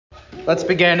Let's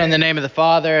begin in the name of the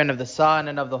Father, and of the Son,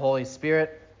 and of the Holy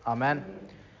Spirit. Amen.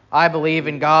 I believe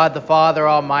in God, the Father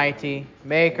Almighty,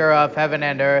 maker of heaven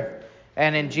and earth,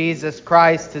 and in Jesus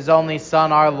Christ, his only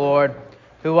Son, our Lord,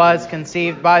 who was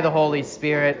conceived by the Holy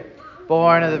Spirit,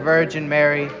 born of the Virgin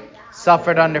Mary,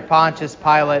 suffered under Pontius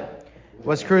Pilate,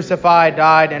 was crucified,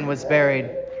 died, and was buried.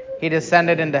 He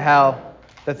descended into hell.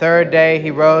 The third day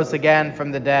he rose again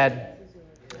from the dead.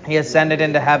 He ascended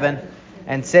into heaven,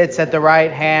 and sits at the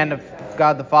right hand of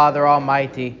God the Father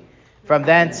Almighty. From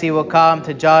thence he will come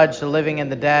to judge the living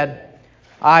and the dead.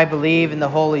 I believe in the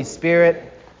Holy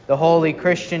Spirit, the holy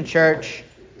Christian Church,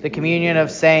 the communion of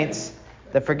saints,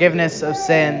 the forgiveness of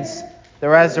sins, the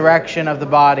resurrection of the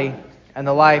body, and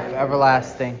the life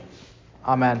everlasting.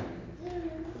 Amen. All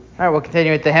right, we'll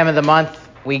continue with the hymn of the month.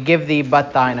 We give thee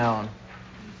but thine own.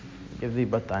 Give thee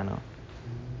but thine own.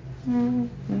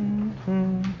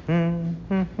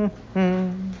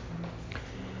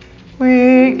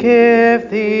 We give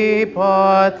thee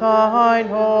but thine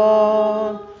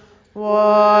own,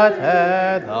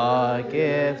 whate'er the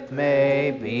gift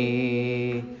may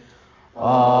be.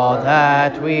 All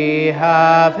that we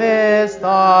have is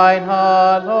thine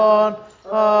alone,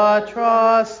 a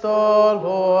trust, O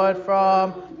Lord,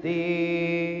 from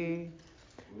thee.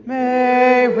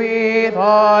 May we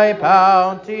thy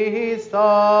bounties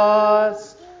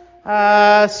thus,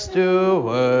 as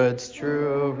stewards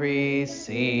true,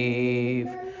 receive,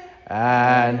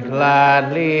 and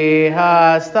gladly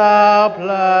as thou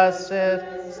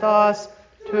blessest us,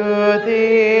 to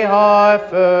thee our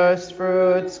first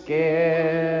fruits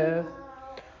give.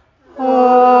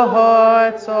 Our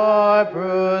hearts are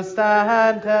bruised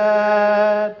and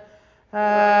dead,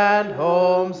 and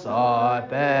homes are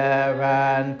bare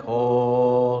and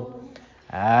cold,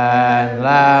 and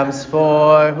lambs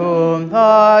for whom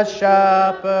the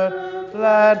shepherd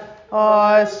fled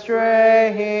are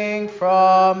straying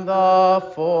from the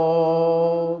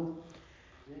fold.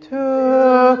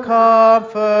 To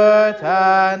comfort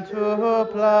and to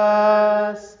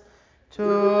bless,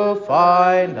 to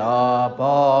find a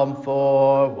balm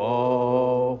for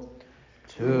woe,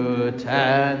 to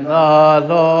tend the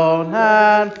lone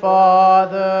and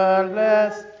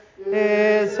fatherless,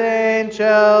 his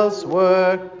angels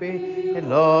work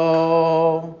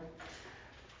below.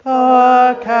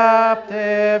 The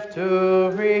captive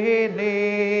to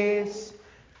release,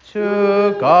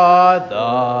 to God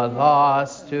the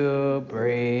lost to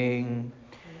bring,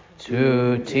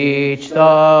 to teach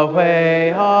the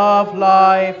way of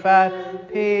life and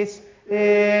peace,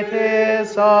 it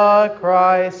is a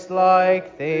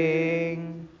Christ-like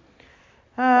thing.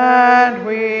 And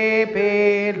we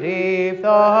believe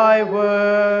thy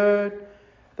word,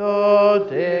 though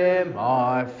dim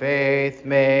our faith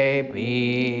may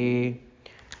be.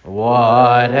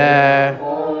 Whatever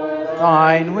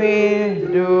thine we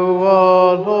do,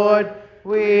 O Lord,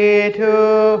 we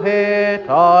do it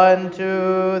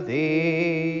unto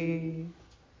thee.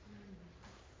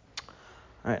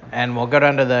 All right, and we'll go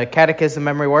down to the Catechism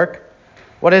memory work.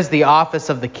 What is the office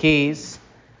of the keys?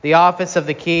 The office of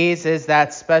the keys is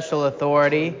that special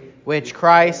authority which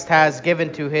Christ has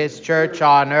given to his church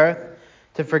on earth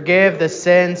to forgive the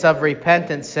sins of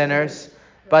repentant sinners,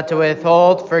 but to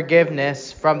withhold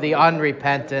forgiveness from the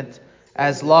unrepentant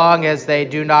as long as they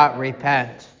do not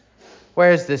repent.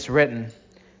 Where is this written?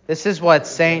 This is what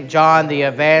St. John the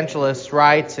Evangelist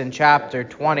writes in chapter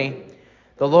 20.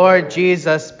 The Lord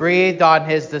Jesus breathed on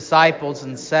his disciples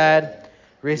and said,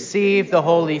 "Receive the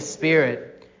Holy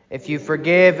Spirit. If you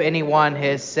forgive anyone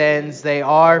his sins, they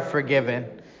are forgiven.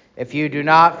 If you do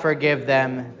not forgive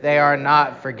them, they are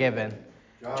not forgiven."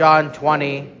 John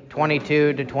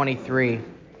 20:22-23.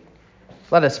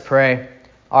 Let us pray.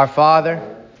 Our Father,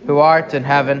 who art in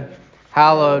heaven,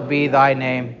 hallowed be thy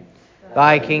name.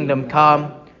 Thy kingdom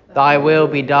come, thy will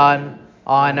be done,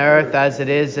 on earth as it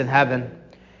is in heaven.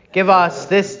 Give us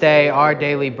this day our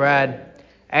daily bread,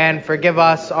 and forgive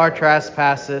us our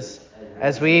trespasses,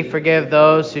 as we forgive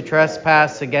those who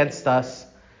trespass against us.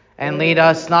 And lead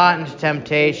us not into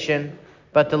temptation,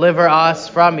 but deliver us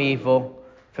from evil.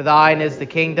 For thine is the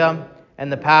kingdom,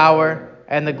 and the power,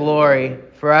 and the glory,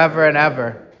 forever and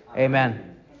ever. Amen.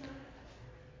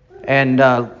 And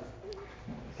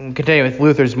continue with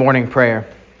Luther's morning prayer.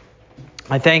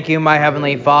 I thank you, my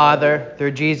heavenly Father,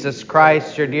 through Jesus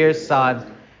Christ, your dear Son,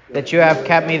 that you have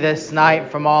kept me this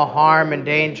night from all harm and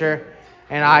danger,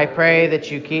 and I pray that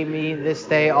you keep me this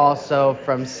day also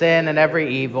from sin and every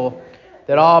evil,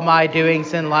 that all my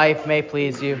doings in life may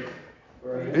please you.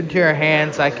 Into your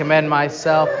hands I commend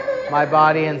myself, my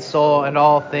body and soul, and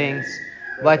all things.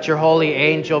 Let your holy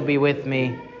angel be with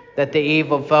me, that the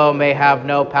evil foe may have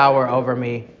no power over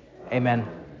me. Amen.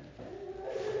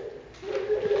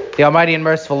 The Almighty and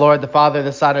merciful Lord, the Father,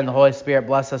 the Son, and the Holy Spirit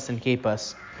bless us and keep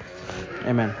us.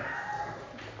 Amen.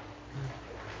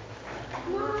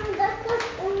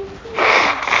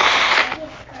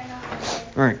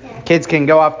 All right, kids can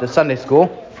go off to Sunday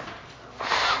school.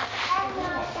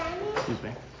 Excuse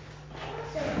me.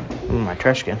 My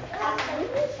trash can.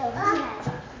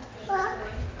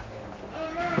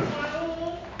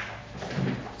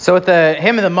 So with the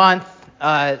hymn of the month,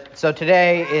 so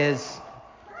today is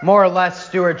more or less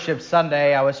Stewardship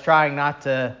Sunday. I was trying not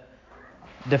to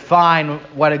define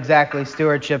what exactly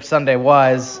Stewardship Sunday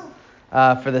was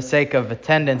for the sake of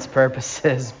attendance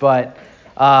purposes, but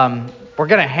we're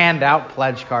going to hand out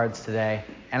pledge cards today,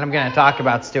 and I'm going to talk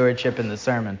about stewardship in the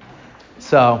sermon.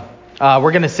 So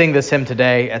we're going to sing this hymn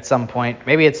today at some point.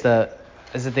 Maybe is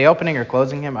it the opening or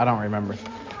closing hymn? I don't remember.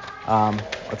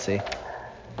 Let's see.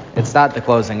 It's not the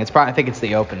closing. I think it's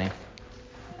the opening.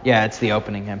 Yeah, it's the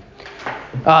opening hymn.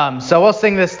 So we'll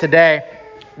sing this today.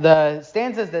 The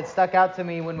stanzas that stuck out to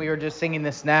me when we were just singing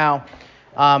this now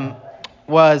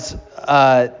was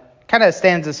kind of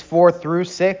stanzas 4 through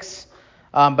 6,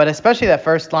 but especially that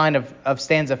first line of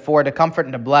stanza 4: to comfort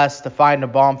and to bless, to find a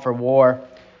balm for woe,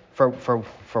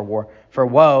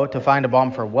 to find a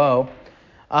balm for woe.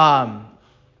 One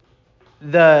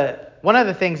of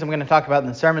the things I'm going to talk about in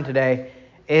the sermon today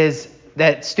is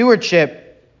that stewardship,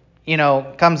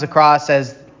 comes across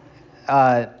as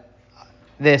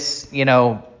this,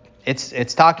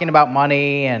 it's talking about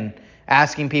money and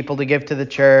asking people to give to the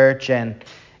church, and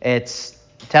it's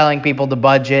telling people to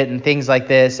budget and things like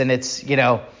this, and it's,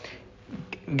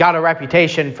 got a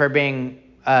reputation for being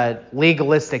a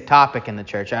legalistic topic in the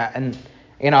church. I've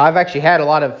actually had a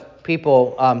lot of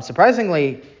people,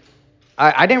 surprisingly,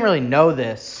 I didn't really know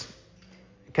this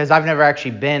because I've never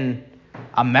actually been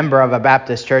a member of a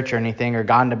Baptist church or anything, or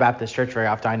gone to Baptist church very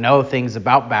often. I know things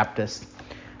about Baptists,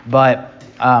 but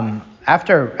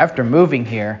after moving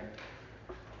here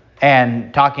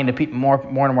and talking to people,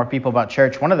 more and more people about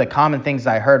church, one of the common things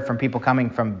I heard from people coming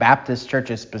from Baptist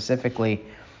churches specifically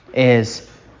is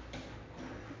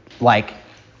like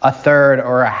a third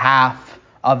or a half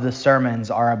of the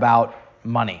sermons are about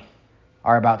money,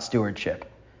 are about stewardship.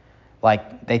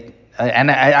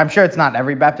 I'm sure it's not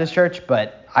every Baptist church,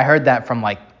 but I heard that from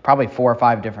probably 4 or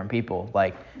 5 different people.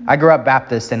 I grew up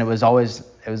Baptist, and it was always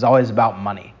about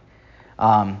money.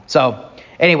 So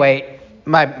anyway,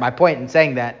 my point in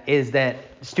saying that is that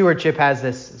stewardship has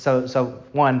this. So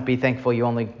one, be thankful you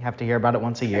only have to hear about it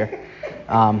once a year,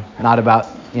 not about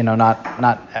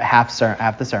not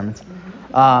half the sermons.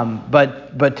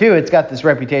 But two, it's got this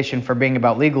reputation for being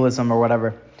about legalism or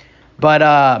whatever. But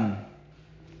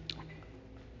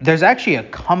there's actually a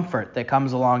comfort that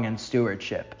comes along in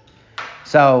stewardship.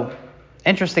 So,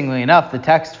 interestingly enough, the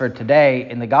text for today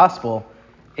in the gospel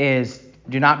is,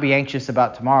 do not be anxious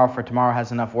about tomorrow, for tomorrow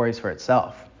has enough worries for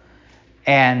itself.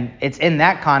 And it's in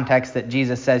that context that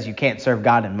Jesus says you can't serve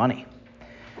God and money.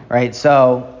 Right?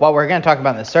 So, what we're going to talk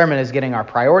about in the sermon is getting our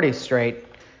priorities straight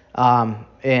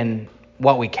in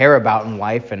what we care about in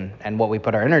life and what we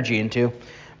put our energy into.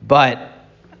 But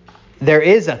there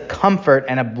is a comfort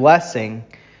and a blessing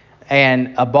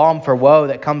and a balm for woe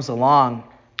that comes along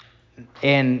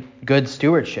in good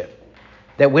stewardship.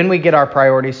 That when we get our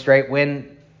priorities straight,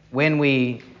 when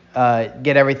we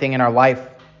get everything in our life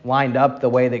lined up the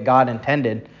way that God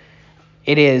intended,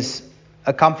 it is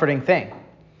a comforting thing.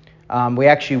 We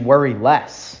actually worry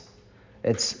less.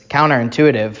 It's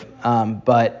counterintuitive,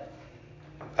 but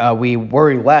we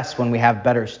worry less when we have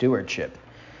better stewardship.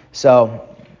 So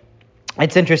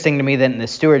it's interesting to me that in the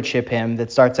stewardship hymn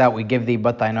that starts out, we give thee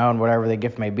but thine own, whatever the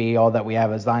gift may be, all that we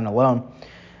have is thine alone,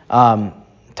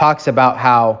 talks about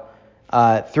how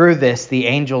through this, the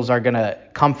angels are going to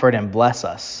comfort and bless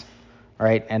us,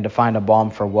 right? And to find a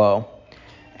balm for woe.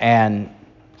 And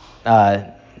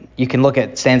you can look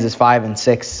at stanzas 5 and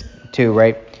 6 too,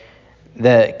 right?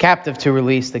 The captive to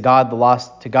release, to God the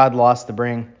lost to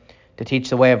bring, to teach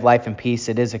the way of life and peace,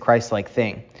 it is a Christ-like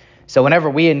thing. So whenever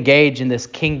we engage in this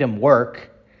kingdom work,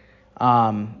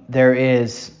 there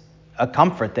is a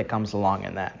comfort that comes along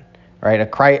in that, right?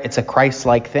 It's a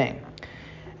Christ-like thing.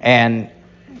 And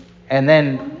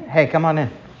then, hey, come on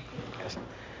in.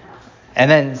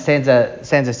 And then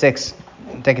stanza 6,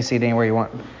 take a seat anywhere you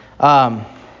want.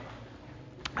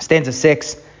 Stanza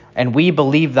 6, and we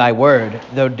believe thy word,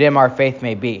 though dim our faith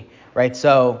may be, right?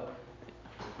 So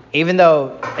even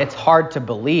though it's hard to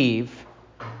believe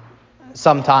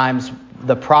sometimes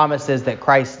the promises that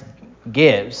Christ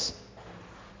gives,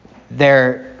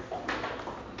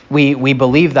 we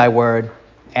believe thy word,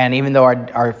 and even though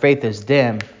our faith is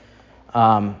dim,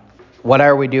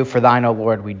 whatever we do for thine, O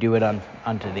Lord, we do it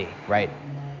unto thee, right?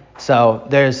 So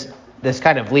there's this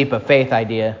kind of leap of faith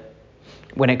idea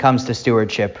when it comes to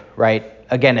stewardship, right?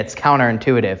 Again, it's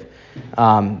counterintuitive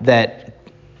that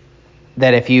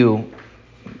if you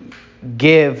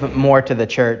give more to the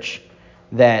church,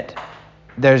 that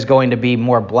there's going to be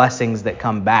more blessings that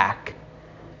come back.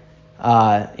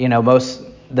 Most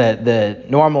the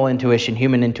normal intuition,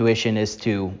 human intuition, is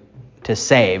to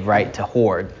save, right? To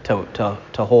hoard, to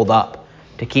hold up,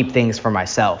 to keep things for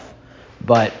myself.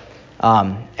 But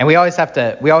and we always have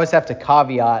to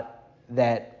caveat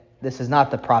that this is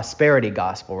not the prosperity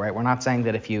gospel, right? We're not saying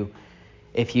that if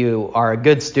you are a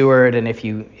good steward and if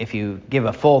you give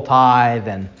a full tithe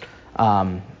and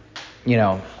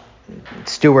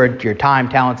steward your time,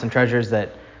 talents, and treasures,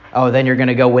 that then you're going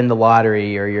to go win the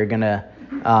lottery, or you're going to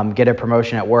get a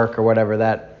promotion at work, or whatever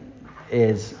that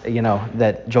is,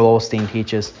 that Joel Osteen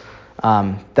teaches.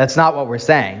 That's not what we're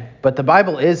saying. But the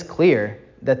Bible is clear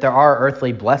that there are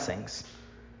earthly blessings,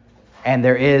 and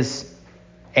there is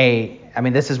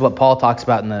this is what Paul talks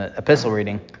about in the epistle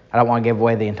reading. I don't want to give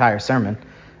away the entire sermon,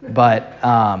 but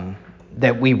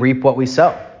that we reap what we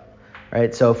sow,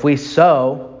 right? So if we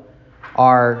sow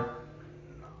our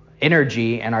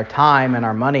energy and our time and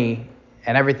our money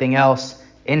and everything else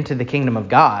into the kingdom of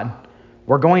God,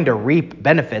 we're going to reap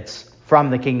benefits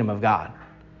from the kingdom of God.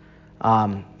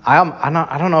 I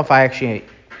don't know if I actually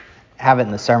have it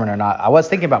in the sermon or not. I was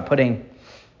thinking about putting,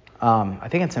 I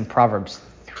think it's in Proverbs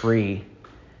 3.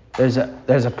 There's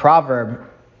a proverb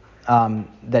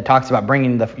that talks about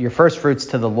bringing your first fruits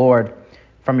to the Lord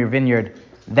from your vineyard,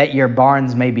 that your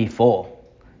barns may be full,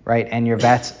 right? And your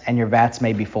vats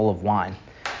may be full of wine.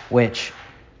 Which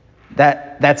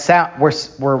that sound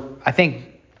we're I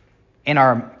think in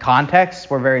our context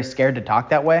we're very scared to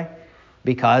talk that way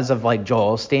because of like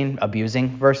Joel Osteen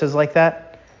abusing verses like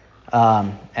that,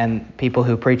 and people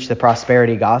who preach the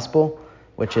prosperity gospel,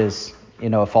 which is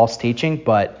a false teaching.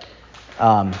 But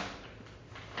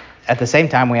at the same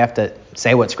time, we have to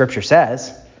say what Scripture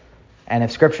says. And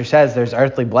if Scripture says there's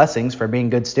earthly blessings for being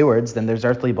good stewards, then there's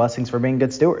earthly blessings for being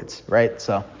good stewards, right?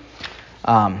 So,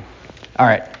 all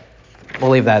right,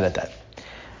 we'll leave that at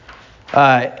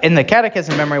that. In the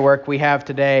Catechism memory work we have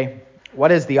today,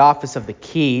 what is the office of the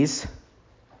keys?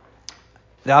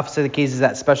 The office of the keys is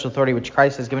that special authority which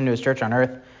Christ has given to his church on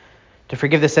earth to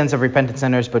forgive the sins of repentant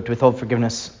sinners, but to withhold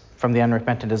forgiveness from the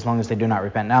unrepentant as long as they do not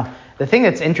repent. Now, the thing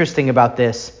that's interesting about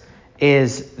this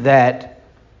is that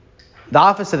the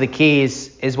office of the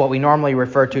keys is what we normally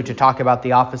refer to talk about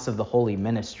the office of the holy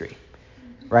ministry,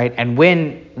 right? And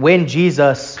when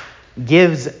Jesus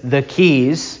gives the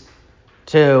keys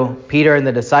to Peter and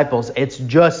the disciples, it's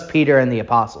just Peter and the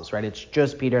apostles, right? It's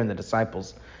just Peter and the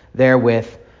disciples there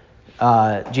with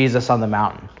Jesus on the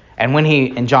mountain. And when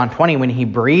in John 20, when he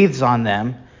breathes on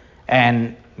them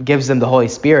and gives them the Holy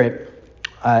Spirit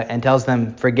and tells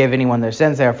them, forgive anyone their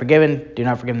sins, they are forgiven. Do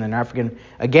not forgive them, they're not forgiven.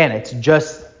 Again, it's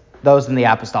just those in the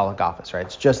apostolic office, right?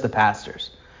 It's just the pastors,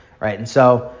 right? And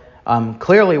so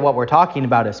clearly what we're talking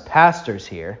about is pastors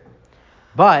here.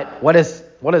 But what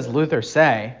does Luther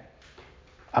say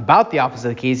about the office of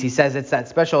the keys? He says it's that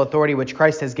special authority which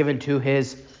Christ has given to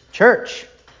his church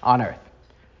on earth,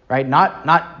 right?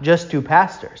 Not just to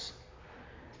pastors.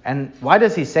 And why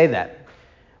does he say that?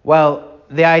 Well,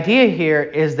 the idea here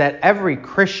is that every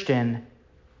Christian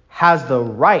has the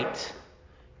right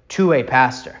to a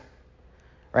pastor,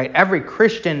 right? Every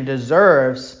Christian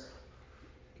deserves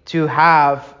to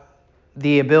have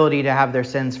the ability to have their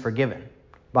sins forgiven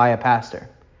by a pastor,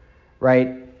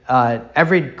 right?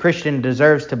 Every Christian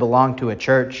deserves to belong to a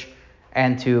church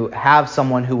and to have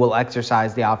someone who will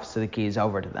exercise the office of the keys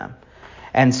over to them.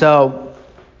 And so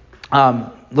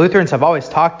Lutherans have always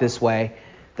talked this way,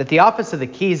 that the office of the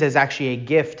keys is actually a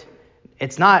gift.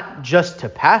 It's not just to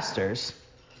pastors,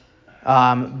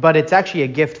 but it's actually a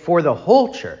gift for the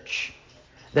whole church.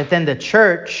 That then the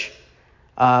church,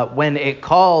 when it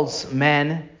calls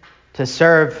men to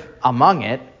serve among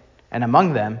it and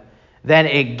among them, then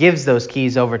it gives those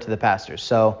keys over to the pastors.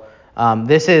 So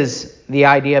this is the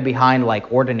idea behind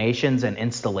like ordinations and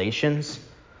installations,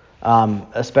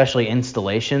 especially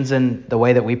installations in the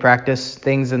way that we practice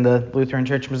things in the Lutheran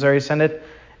Church Missouri Synod,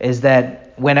 is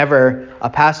that whenever a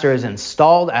pastor is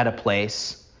installed at a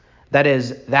place, that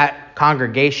is that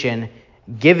congregation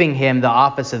giving him the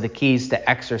office of the keys to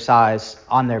exercise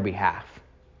on their behalf,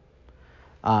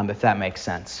 if that makes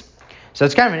sense. So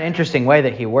it's kind of an interesting way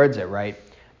that he words it, right?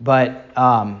 But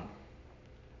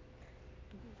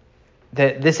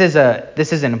this is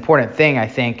an important thing, I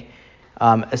think,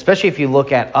 especially if you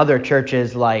look at other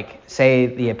churches like, say,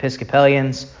 the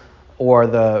Episcopalians or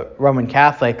the Roman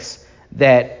Catholics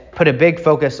that put a big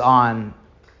focus on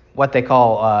what they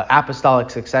call apostolic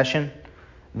succession.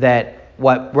 That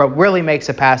what really makes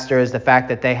a pastor is the fact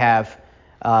that they have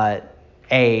a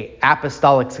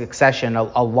apostolic succession,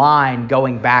 a line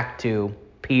going back to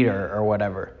Peter or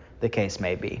whatever the case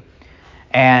may be.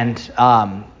 And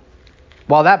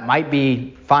while that might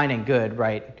be fine and good,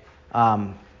 right?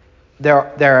 There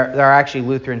are actually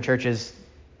Lutheran churches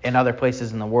in other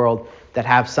places in the world that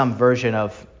have some version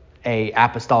of a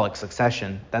apostolic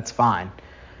succession. That's fine.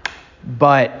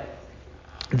 But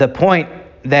the point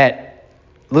that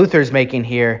Luther's making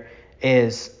here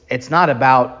is it's not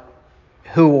about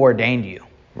who ordained you,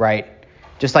 right?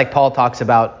 Just like Paul talks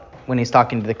about when he's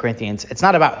talking to the Corinthians, it's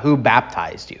not about who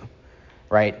baptized you,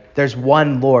 right? There's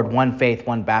one Lord, one faith,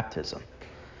 one baptism.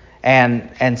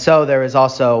 And so there is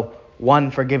also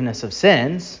one forgiveness of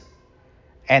sins,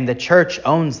 and the church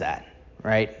owns that,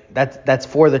 right? That's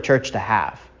for the church to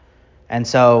have. And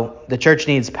so the church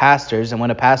needs pastors, and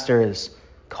when a pastor is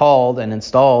called and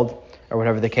installed, or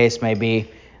whatever the case may be,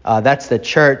 that's the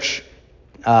church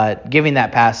giving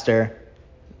that pastor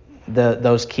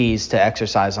those keys to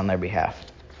exercise on their behalf.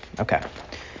 Okay.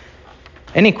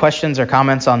 Any questions or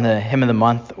comments on the hymn of the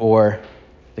month or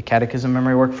the catechism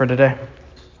memory work for today?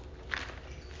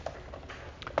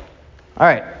 All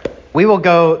right. We will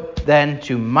go then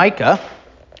to Micah.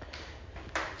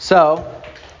 So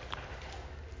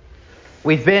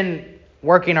we've been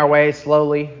working our way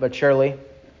slowly but surely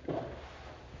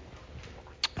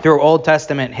through Old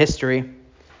Testament history,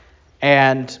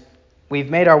 and we've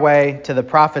made our way to the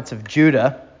prophets of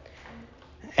Judah.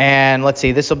 And let's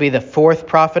see, this will be the fourth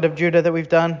prophet of Judah that we've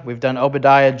done. We've done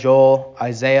Obadiah, Joel,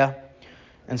 Isaiah,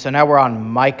 and so now we're on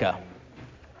Micah.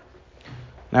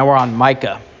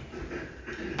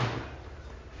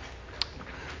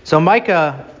 So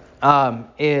Micah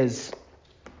is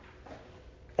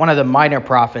one of the minor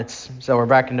prophets. So we're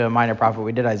back into a minor prophet.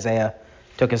 We did Isaiah.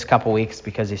 Took us a couple weeks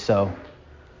because he's so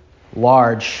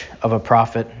large of a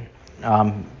prophet,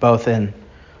 both in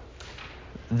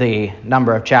the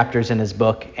number of chapters in his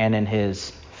book and in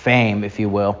his fame, if you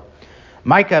will.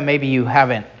 Micah, maybe you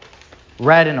haven't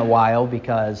read in a while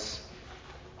because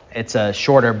it's a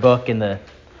shorter book in the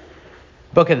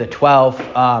book of the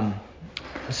 12.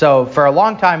 So for a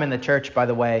long time in the church, by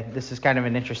the way, this is kind of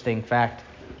an interesting fact.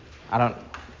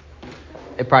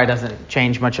 It probably doesn't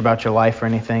change much about your life or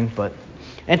anything, but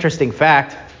interesting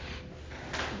fact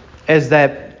is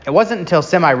that it wasn't until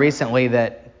semi-recently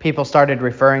that people started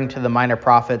referring to the minor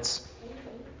prophets.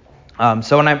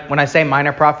 So when I say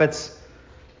minor prophets,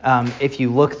 if you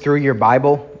look through your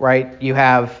Bible, right, you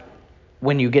have,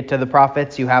 when you get to the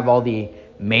prophets, you have all the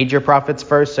major prophets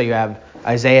first. So you have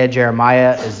Isaiah,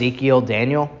 Jeremiah, Ezekiel,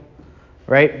 Daniel,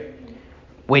 right?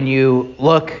 When you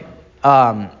look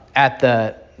at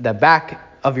the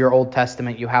back of your Old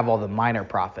Testament, you have all the minor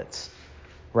prophets,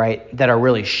 right, that are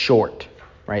really short,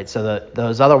 right? So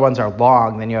those other ones are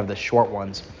long, then you have the short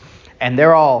ones. And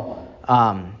they're all...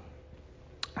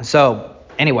 So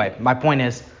anyway, my point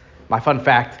is, my fun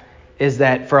fact is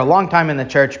that for a long time in the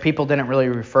church, people didn't really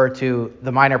refer to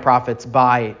the minor prophets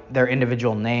by their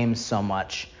individual names so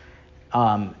much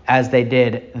as they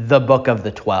did the book of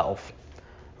the 12,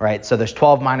 right? So there's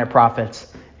 12 minor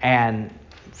prophets, and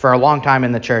for a long time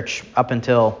in the church, up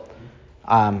until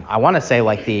I want to say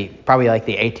probably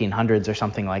the 1800s or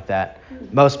something like that,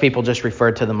 most people just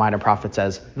referred to the minor prophets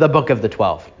as the book of the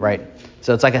 12, right?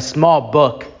 So it's like a small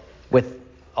book with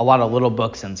a lot of little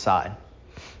books inside.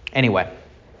 Anyway,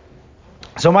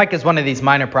 so Micah is one of these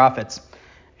minor prophets.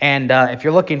 And if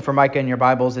you're looking for Micah in your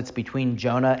Bibles, it's between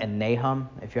Jonah and Nahum,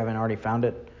 if you haven't already found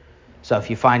it. So if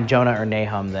you find Jonah or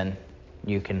Nahum, then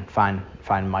you can find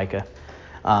Micah.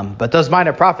 But those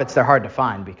minor prophets, they're hard to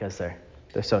find because they're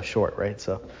so short, right?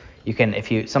 So you can,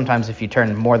 if you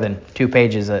turn more than 2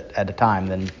 pages at a time,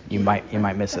 then you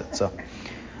might miss it. So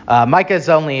Micah is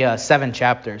only 7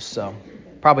 chapters, so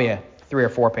probably 3 or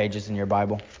 4 pages in your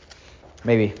Bible,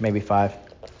 maybe 5.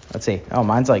 Let's see. Oh,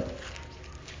 mine's like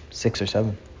 6 or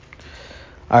 7.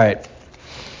 All right.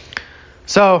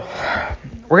 So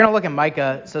we're going to look at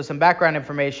Micah. So some background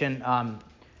information.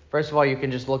 First of all, you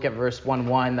can just look at verse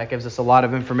 1:1. That gives us a lot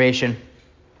of information.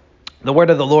 The word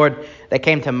of the Lord that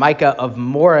came to Micah of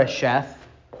Moresheth.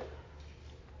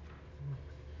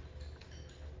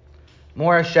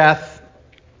 Moresheth,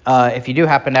 if you do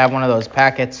happen to have one of those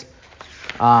packets,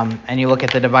 and you look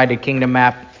at the divided kingdom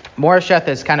map, Moresheth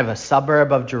is kind of a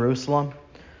suburb of Jerusalem.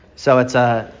 So it's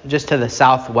just to the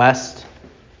southwest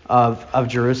of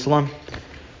Jerusalem.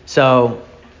 So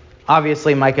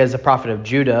obviously Micah is a prophet of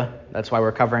Judah. That's why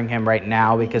we're covering him right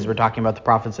now, because we're talking about the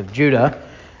prophets of Judah.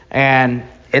 And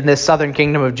in this southern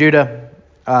kingdom of Judah,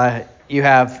 you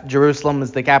have Jerusalem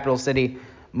as the capital city,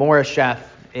 Moresheth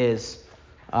is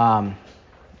right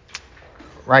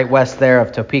west there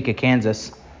of Topeka,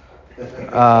 Kansas.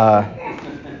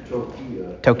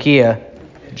 Tokia,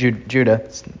 Judah,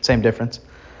 same difference.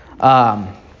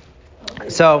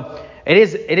 So it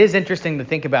is interesting to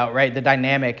think about, right, the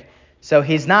dynamic. So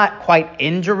he's not quite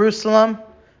in Jerusalem,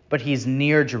 but he's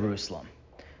near Jerusalem.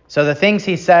 So the things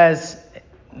he says,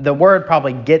 the word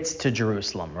probably gets to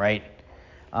Jerusalem, right?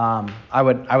 I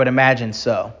would imagine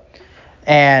so.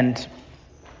 And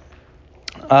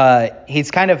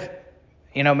he's kind of,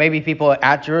 maybe people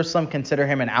at Jerusalem consider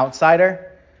him an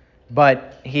outsider,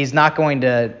 but he's not going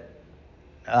to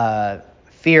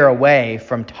veer away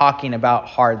from talking about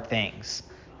hard things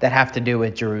that have to do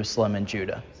with Jerusalem and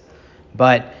Judah.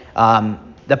 But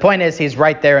the point is, he's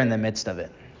right there in the midst of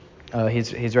it.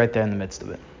 He's right there in the midst of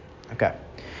it. Okay.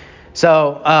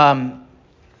 So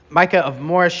Micah of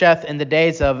Moresheth in the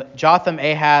days of Jotham,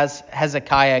 Ahaz,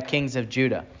 Hezekiah, kings of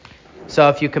Judah. So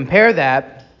if you compare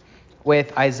that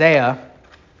with Isaiah,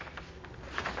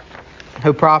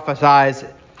 who prophesies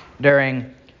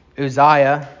during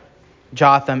Uzziah,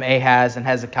 Jotham, Ahaz, and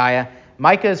Hezekiah,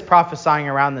 Micah is prophesying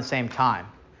around the same time.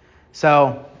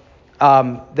 So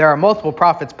there are multiple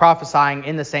prophets prophesying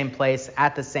in the same place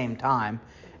at the same time,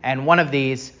 and one of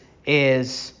these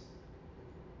is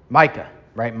Micah,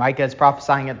 right? Micah is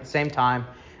prophesying at the same time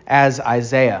as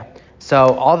Isaiah.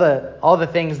 So all the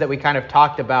things that we kind of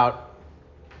talked about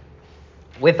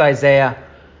with Isaiah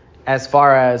as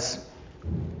far as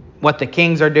what the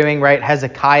kings are doing, right?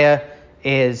 Hezekiah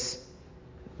is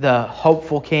the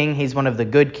hopeful king. He's one of the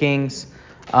good kings.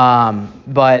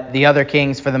 But the other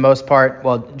kings, for the most part,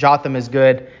 Jotham is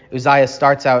good. Uzziah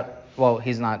starts out,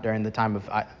 he's not during the time of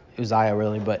Uzziah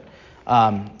really, but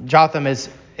Jotham is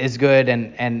good,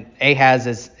 and Ahaz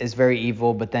is very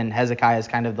evil, but then Hezekiah is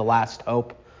kind of the last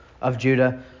hope of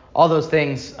Judah. All those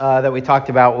things that we talked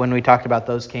about when we talked about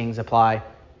those kings applied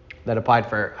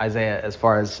for Isaiah as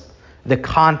far as the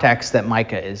context that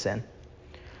Micah is in.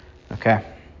 Okay.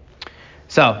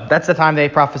 So that's the time they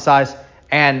prophesize,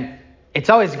 and it's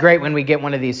always great when we get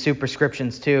one of these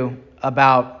superscriptions too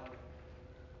about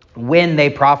when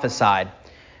they prophesied,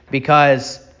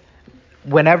 because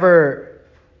whenever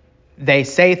they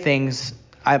say things,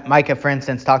 Micah, for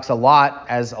instance, talks a lot,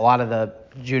 as a lot of the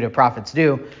Judah prophets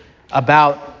do,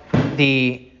 about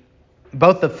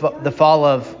both the fall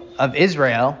of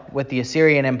Israel with the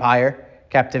Assyrian Empire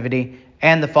captivity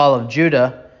and the fall of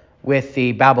Judah with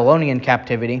the Babylonian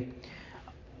captivity.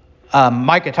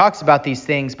 Micah talks about these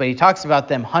things, but he talks about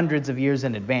them hundreds of years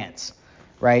in advance,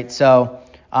 right? So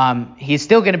he's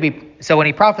still going to be... So when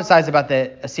he prophesies about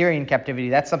the Assyrian captivity,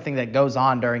 that's something that goes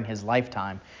on during his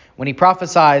lifetime. When he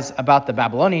prophesies about the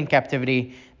Babylonian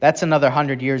captivity, that's another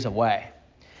 100 years away.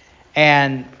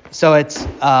 And so it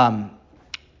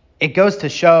goes to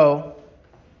show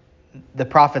the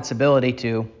prophet's ability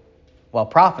to,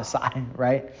 prophesy,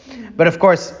 right? But of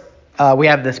course, we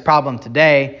have this problem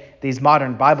today. These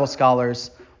modern Bible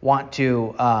scholars want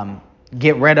to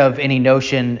get rid of any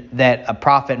notion that a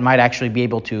prophet might actually be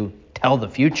able to tell the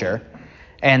future.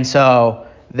 And so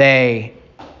they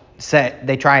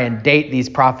try and date these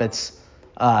prophets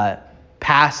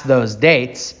past those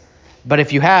dates. But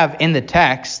if you have in the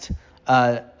text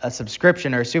a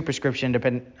subscription or a superscription,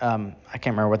 I can't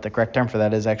remember what the correct term for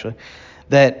that is actually,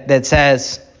 that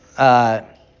says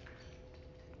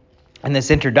in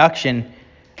this introduction,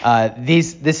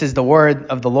 this is the word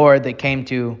of the Lord that came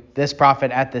to this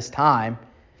prophet at this time,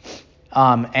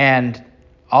 and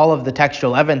all of the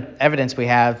textual evidence we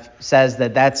have says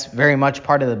that that's very much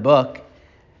part of the book,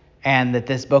 and that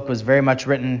this book was very much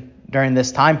written during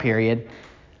this time period.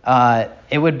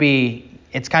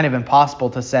 It's kind of impossible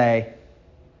to say,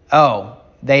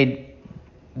 they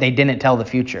didn't tell the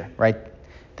future, right?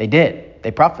 They did.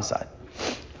 They prophesied.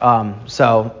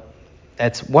 So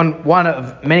that's one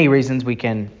of many reasons we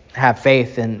can have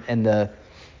faith in the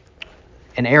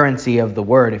inerrancy of the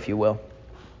word, if you will.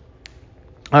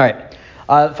 All right.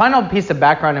 Final piece of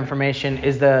background information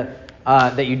is that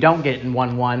you don't get in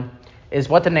 1:1 is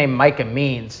what the name Micah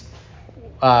means,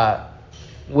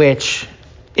 which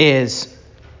is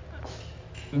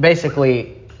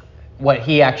basically what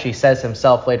he actually says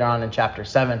himself later on in chapter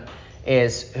 7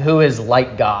 is, who is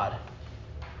like God?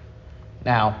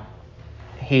 Now,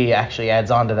 he actually adds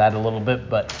on to that a little bit,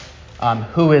 but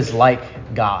who is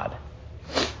like God?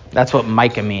 That's what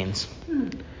Micah means.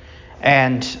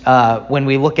 And when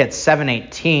we look at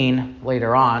 7:18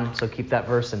 later on, so keep that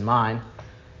verse in mind,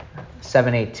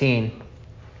 7:18,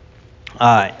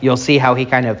 you'll see how he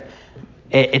kind of,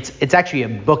 it's actually a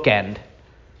bookend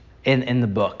in the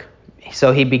book.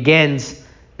 So he begins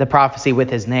the prophecy with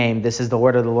his name. This is the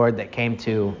word of the Lord that came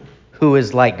to who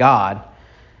is like God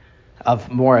of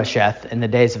Moresheth in the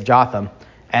days of Jotham.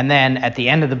 And then at the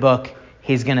end of the book,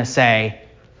 he's going to say,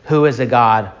 who is a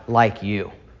God like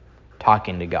you?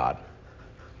 Talking to God.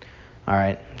 All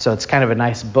right. So it's kind of a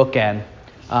nice bookend.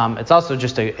 It's also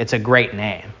just it's a great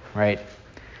name, right?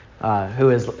 Who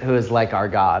is like our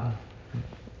God?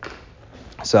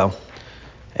 So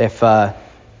if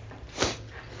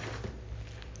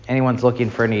anyone's looking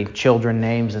for any children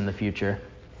names in the future,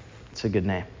 it's a good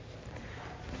name.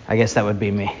 I guess that would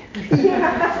be me.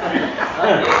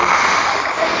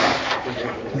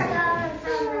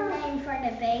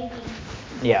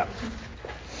 Yeah.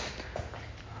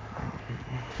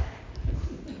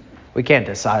 We can't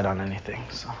decide on anything,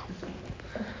 so.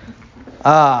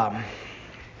 All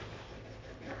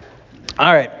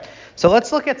right. So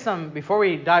let's look at some, before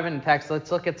we dive into text, let's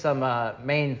look at some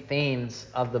main themes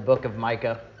of the book of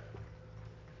Micah.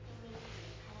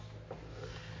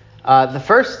 The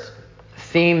first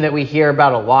theme that we hear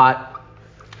about a lot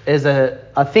is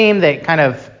a theme that kind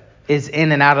of is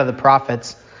in and out of the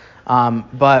prophets.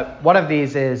 But one of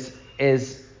these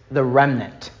is the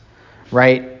remnant,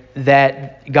 right?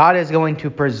 That God is going to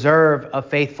preserve a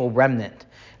faithful remnant.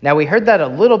 Now, we heard that a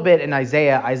little bit in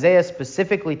Isaiah. Isaiah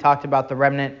specifically talked about the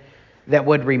remnant that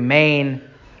would remain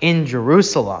in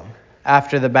Jerusalem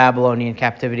after the Babylonian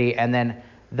captivity, and then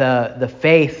the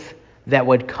faith that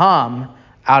would come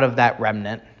out of that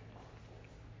remnant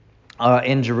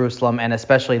in Jerusalem, and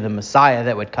especially the Messiah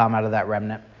that would come out of that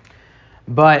remnant.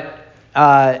 But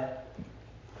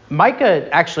Micah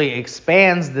actually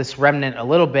expands this remnant a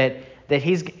little bit, that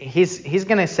he's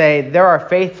going to say there are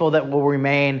faithful that will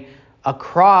remain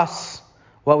across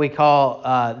what we call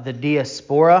the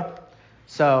diaspora.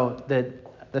 So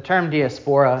the term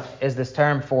diaspora is this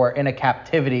term for in a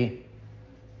captivity.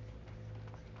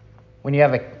 When you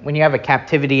have a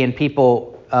captivity and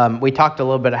people, we talked a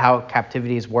little bit how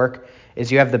captivities work. Is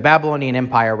you have the Babylonian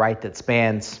Empire, right, that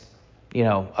spans,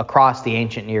 across the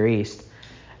ancient Near East,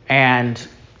 and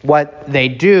what they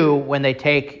do when they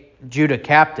take Judah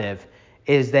captive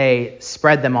is they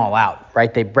spread them all out,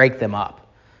 right? They break them up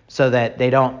so that they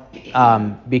don't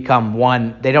become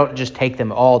one. They don't just take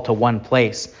them all to one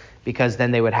place, because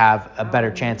then they would have a better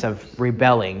chance of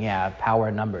rebelling. Yeah, power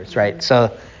in numbers, right?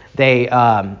 So they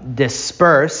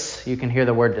disperse. You can hear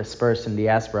the word disperse in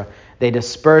diaspora. They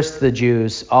disperse the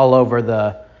Jews all over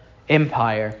the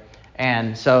empire.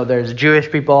 And so there's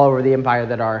Jewish people all over the empire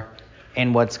that are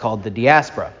in what's called the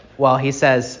diaspora. Well, he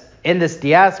says in this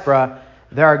diaspora,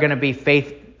 there are going to be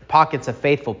pockets of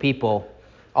faithful people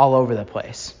all over the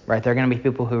place, right? There are going to be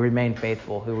people who remain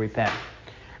faithful, who repent.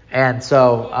 And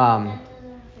so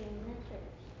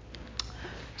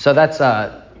that's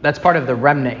part of the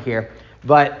remnant here.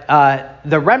 But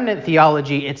the remnant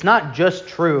theology, it's not just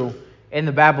true in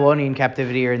the Babylonian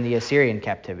captivity or in the Assyrian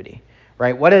captivity,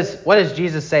 right? What does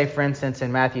Jesus say, for instance,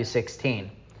 in Matthew 16?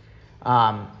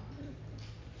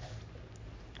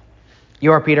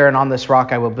 You are Peter, and on this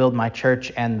rock I will build my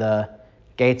church, and the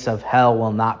gates of hell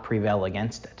will not prevail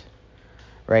against it,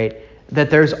 right?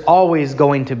 That there's always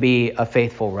going to be a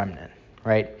faithful remnant,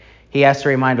 right? He has to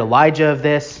remind Elijah of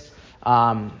this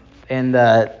early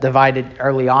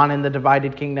on in the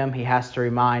divided kingdom. He has to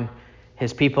remind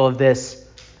his people of this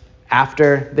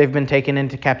after they've been taken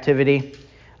into captivity.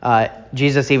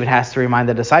 Jesus even has to remind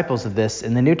the disciples of this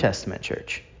in the New Testament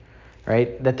church,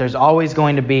 right? That he's always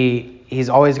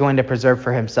going to preserve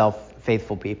for himself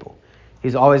faithful people.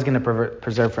 He's always going to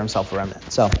preserve for himself a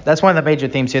remnant. So that's one of the major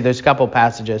themes here. There's a couple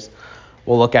passages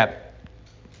we'll look at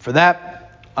for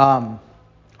that.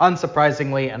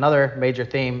 Unsurprisingly, another major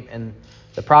theme in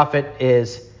the prophet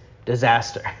is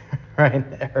disaster, right?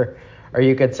 Or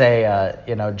you could say,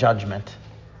 judgment.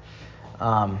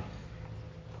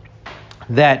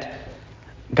 That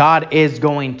God is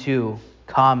going to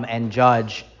come and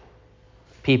judge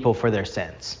people for their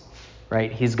sins,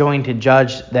 right? He's going to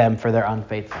judge them for their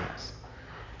unfaithfulness.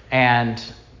 And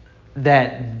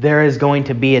that there is going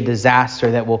to be a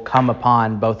disaster that will come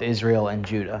upon both Israel and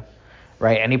Judah,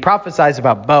 right? And he prophesies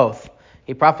about both.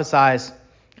 He prophesies,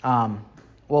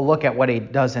 we'll look at what he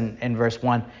does in verse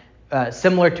 1.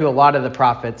 Similar to a lot of the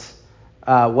prophets,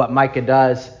 what Micah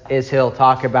does is he'll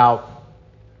talk about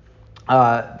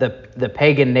the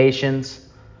pagan nations,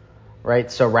 right,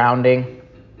 surrounding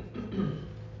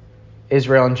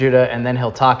Israel and Judah, and then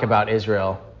he'll talk about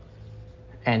Israel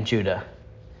and Judah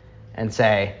and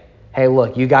say, hey,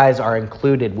 look, you guys are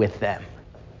included with them.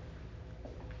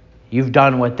 You've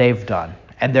done what they've done,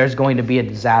 and there's going to be a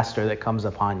disaster that comes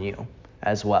upon you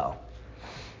as well.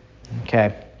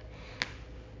 Okay.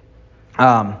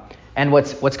 And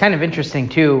what's kind of interesting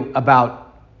too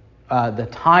about the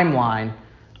timeline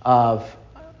of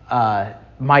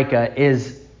Micah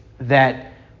is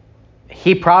that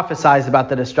he prophesies about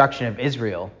the destruction of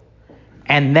Israel,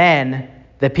 and then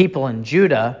the people in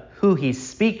Judah who he's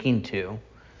speaking to,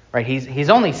 right? He's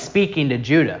only speaking to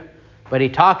Judah, but he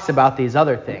talks about these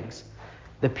other things.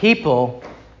 The people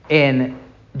in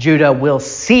Judah will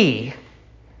see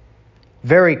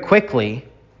very quickly,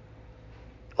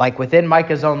 like within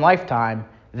Micah's own lifetime,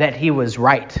 that he was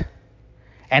right.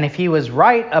 And if he was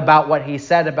right about what he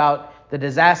said about the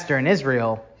disaster in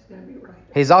Israel,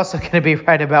 he's also going to be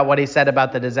right about what he said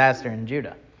about the disaster in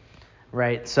Judah,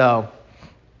 right? So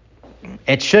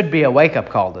it should be a wake-up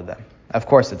call to them. Of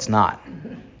course it's not,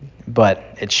 but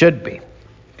it should be.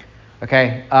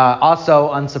 Okay,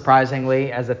 also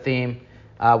unsurprisingly, as a theme,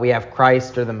 we have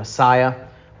Christ or the Messiah.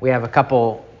 We have a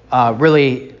couple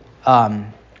really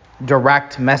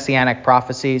direct messianic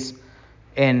prophecies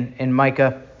in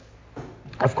Micah.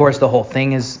 Of course, the whole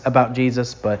thing is about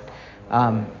Jesus, but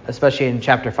especially in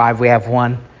chapter 5, we have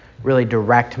one really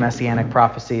direct messianic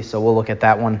prophecy, so we'll look at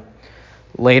that one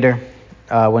later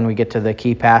when we get to the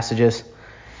key passages.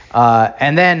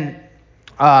 And then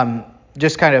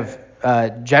just kind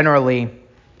of generally,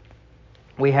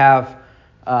 we have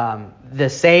the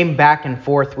same back and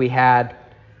forth we had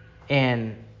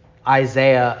in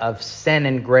Isaiah of sin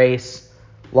and grace,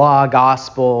 law,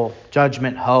 gospel,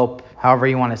 judgment, hope, however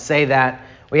you want to say that.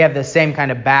 We have the same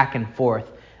kind of back and forth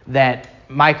that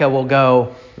Micah will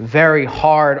go very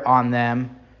hard on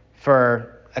them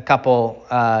for a couple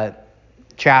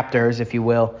chapters, if you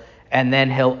will, and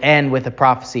then he'll end with a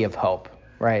prophecy of hope,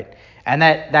 right? And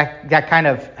that kind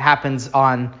of happens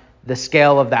on the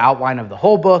scale of the outline of the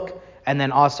whole book, and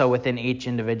then also within each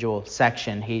individual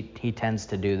section, he tends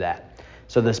to do that.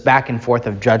 So this back and forth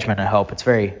of judgment and hope, it's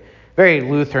very, very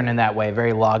Lutheran in that way,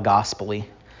 very law gospel-y.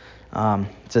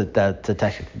 It's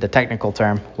the technical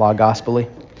term, law gospel-y.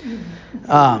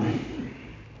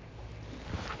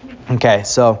 Okay,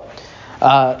 so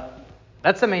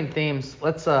that's the main themes.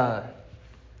 Let's we have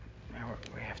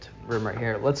room right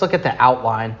here. Let's look at the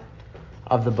outline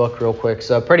of the book real quick.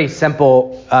 So a pretty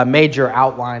simple major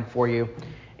outline for you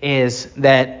is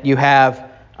that you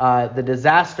have the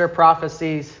disaster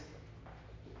prophecies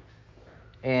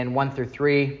in 1 through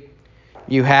 3.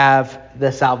 You have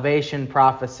the salvation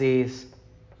prophecies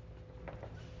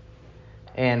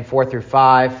in 4 through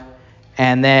 5.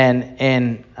 And then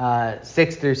in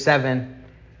 6 through 7,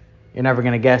 you're never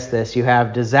going to guess this, you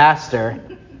have disaster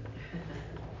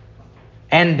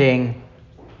ending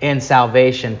in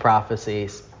salvation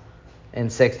prophecies in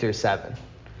 6 through 7.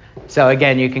 So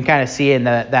again, you can kind of see in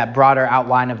that broader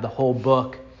outline of the whole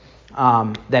book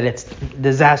that it's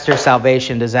disaster,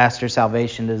 salvation, disaster,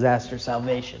 salvation, disaster,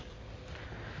 salvation,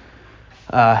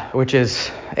 which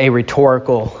is a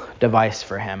rhetorical device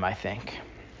for him, I think.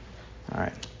 All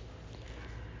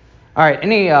right.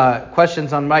 Any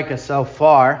questions on Micah so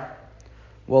far?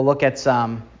 We'll look at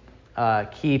some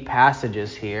key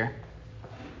passages here.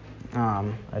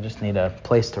 I just need a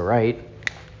place to write.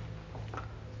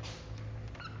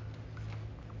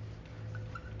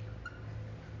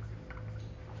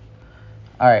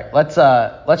 All right,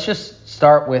 let's just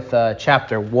start with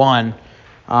chapter 1,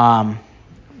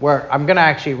 where I'm going to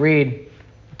actually read.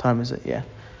 What time is it? Yeah,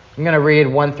 I'm going to read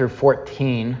 1 through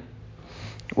 14,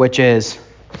 which is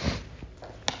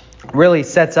really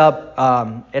sets up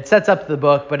the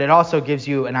book, but it also gives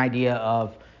you an idea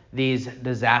of these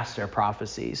disaster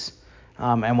prophecies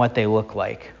and what they look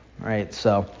like. Right.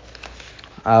 So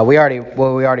we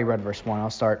already read verse 1.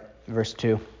 I'll start verse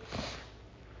 2.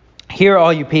 Hear,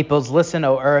 all you peoples, listen,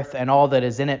 O earth, and all that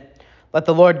is in it. Let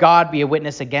the Lord God be a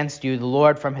witness against you, the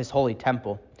Lord from his holy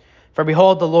temple. For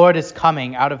behold, the Lord is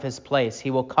coming out of his place.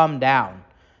 He will come down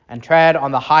and tread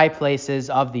on the high places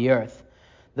of the earth.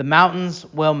 The mountains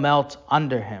will melt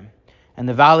under him, and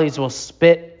the valleys will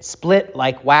split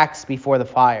like wax before the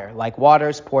fire, like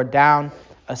waters poured down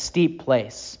a steep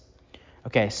place.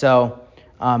 Okay, so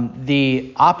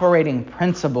the operating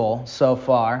principle so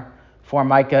far for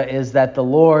Micah is that the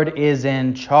Lord is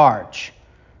in charge,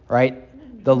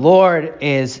 right? The Lord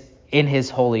is in his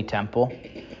holy temple,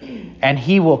 and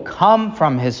he will come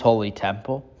from his holy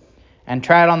temple and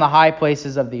tread on the high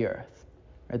places of the earth.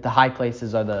 Right? The high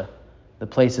places are the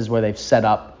places where they've set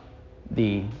up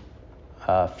the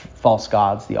false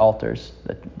gods, the altars,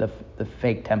 the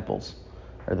fake temples,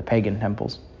 or the pagan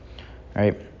temples,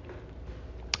 right?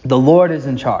 The Lord is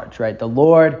in charge, right? The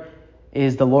Lord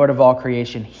is the Lord of all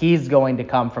creation. He's going to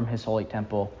come from his holy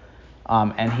temple,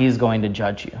 and he's going to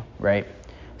judge you, right?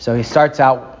 So he starts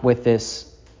out with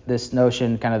this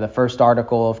notion, kind of the first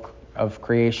article of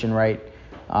creation, right?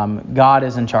 God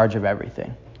is in charge of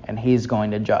everything, and he's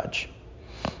going to judge.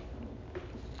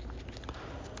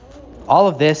 All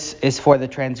of this is for the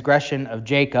transgression of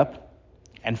Jacob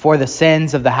and for the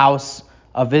sins of the house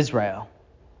of Israel.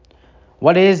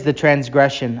 What is the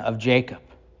transgression of Jacob?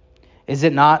 Is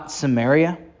it not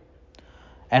Samaria?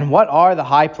 And what are the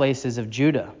high places of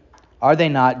Judah? Are they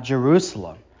not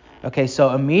Jerusalem? Okay,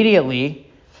 so immediately,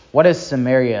 what is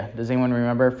Samaria? Does anyone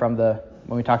remember from when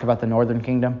we talked about the northern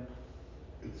kingdom?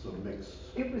 It's a mixed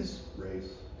race.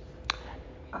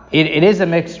 It is a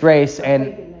mixed race,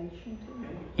 and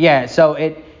yeah, so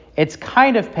it's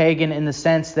kind of pagan in the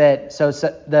sense that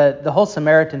the whole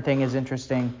Samaritan thing is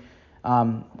interesting.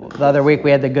 The other week we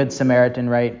had the Good Samaritan,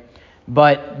 right?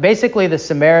 But basically the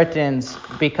Samaritans,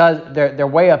 because they're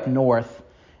way up north,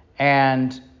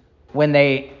 and when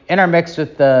they intermix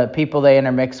with the people they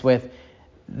intermix with,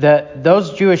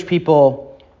 those Jewish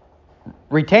people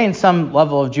retain some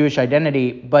level of Jewish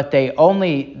identity, but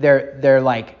they're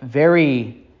like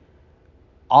very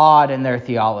odd in their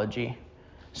theology.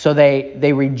 So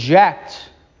they reject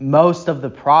most of the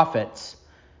prophets.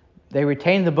 They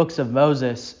retain the books of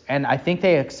Moses, and I think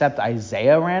they accept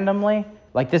Isaiah randomly.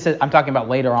 Like I'm talking about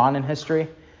later on in history,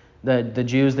 the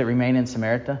Jews that remain in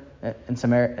Samaria.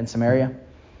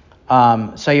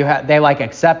 So they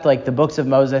accept like the books of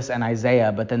Moses and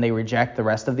Isaiah, but then they reject the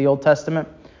rest of the Old Testament.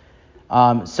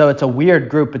 So it's a weird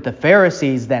group, but the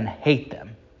Pharisees then hate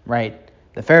them, right?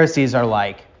 The Pharisees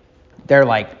are they're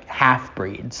like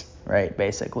half-breeds, right,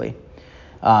 basically.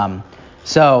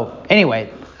 So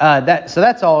anyway,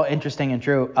 that's all interesting and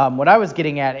true. What I was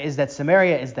getting at is that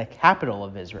Samaria is the capital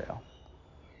of Israel,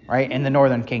 right, in the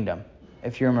northern kingdom.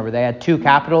 If you remember, they had two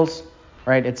capitals,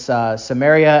 right? It's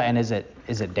Samaria and is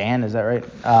it Dan? Is that right?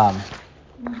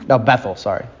 No, Bethel.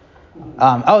 Sorry. They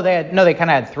kind of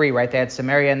had three, right? They had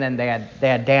Samaria, and then they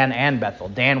had Dan and Bethel.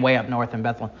 Dan way up north and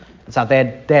Bethel and south.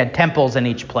 They had temples in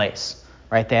each place,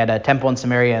 right? They had a temple in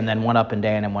Samaria, and then one up in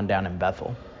Dan and one down in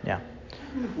Bethel. Yeah.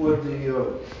 Would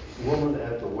the woman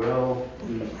at the well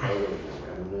be part of the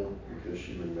remnant because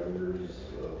she remembers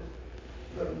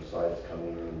that the Messiah's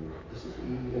coming and this is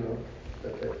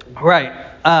that type of thing? Right.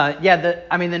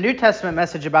 The New Testament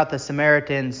message about the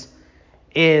Samaritans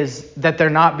is that they're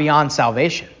not beyond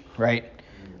salvation, right?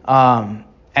 And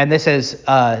this is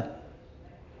a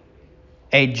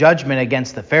judgment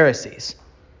against the Pharisees,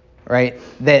 right?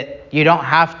 That you don't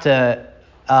have to,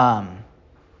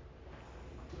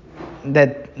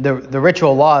 that the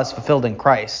ritual law is fulfilled in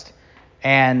Christ,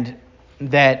 and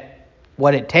that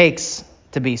what it takes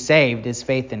to be saved is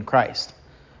faith in Christ,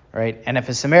 right? And if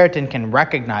a Samaritan can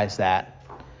recognize that,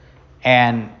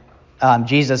 and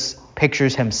Jesus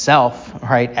pictures himself,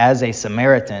 right, as a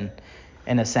Samaritan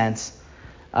in a sense,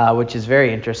 which is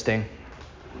very interesting.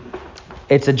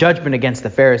 It's a judgment against the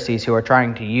Pharisees who are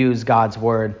trying to use God's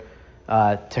word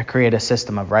to create a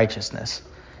system of righteousness.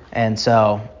 And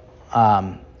so,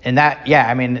 in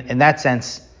that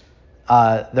sense,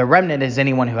 the remnant is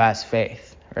anyone who has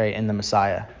faith, right, in the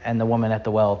Messiah. And the woman at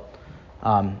the well,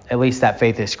 at least that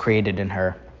faith is created in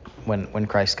her when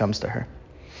Christ comes to her.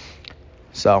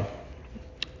 So,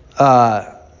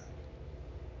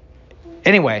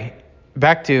 anyway,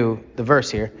 back to the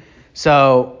verse here.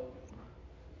 So,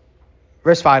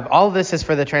 verse 5, all of this is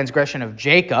for the transgression of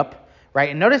Jacob, right?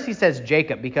 And notice he says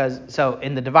Jacob because, so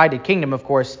in the divided kingdom, of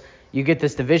course, you get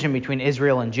this division between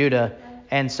Israel and Judah.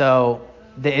 And so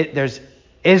there's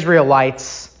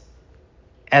Israelites,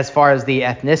 as far as the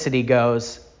ethnicity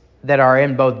goes, that are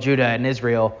in both Judah and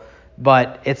Israel.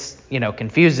 But it's,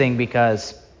 confusing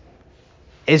because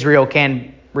Israel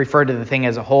can refer to the thing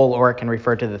as a whole, or it can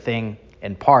refer to the thing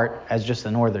in part as just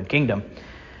the northern kingdom.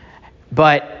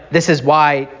 But this is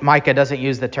why Micah doesn't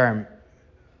use the term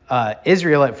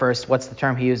Israel at first. What's the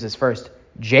term he uses first?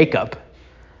 Jacob,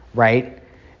 right?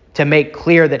 To make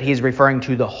clear that he's referring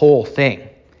to the whole thing,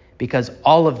 because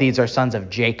all of these are sons of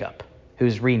Jacob,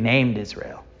 who's renamed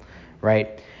Israel,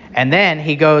 right? And then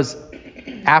he goes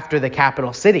after the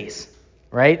capital cities,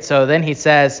 right? So then he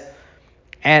says,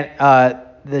 and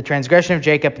the transgression of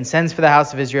Jacob and sins for the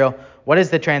house of Israel. What is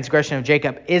the transgression of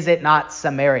Jacob? Is it not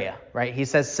Samaria, right? He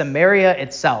says Samaria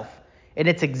itself in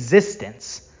its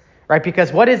existence, right?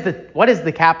 Because what is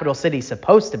the capital city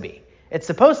supposed to be? It's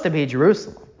supposed to be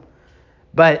Jerusalem.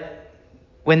 But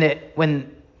when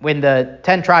the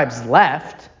 10 tribes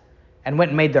left and went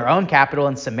and made their own capital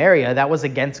in Samaria, that was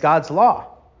against God's law,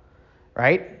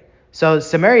 right? So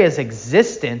Samaria's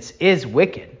existence is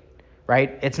wicked,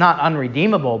 right? It's not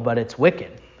unredeemable, but it's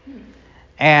wicked.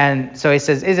 And so he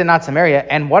says, is it not Samaria?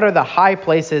 And what are the high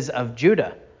places of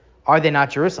Judah? Are they not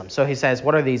Jerusalem? So he says,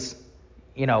 what are these,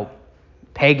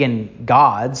 pagan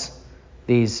gods,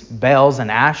 these Baals and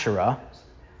Asherah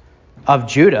of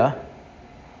Judah,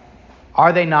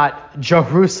 are they not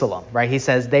Jerusalem, right? He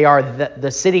says they are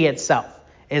the city itself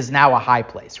is now a high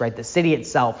place, right? The city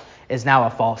itself is now a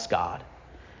false god.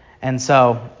 And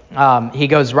so he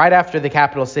goes right after the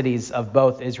capital cities of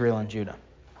both Israel and Judah.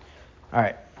 All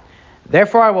right.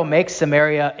 Therefore I will make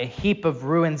Samaria a heap of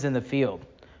ruins in the field,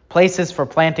 places for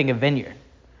planting a vineyard.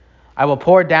 I will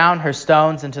pour down her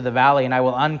stones into the valley, and I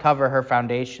will uncover her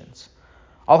foundations.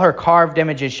 All her carved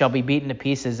images shall be beaten to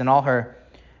pieces, and all her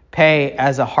pay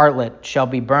as a harlot shall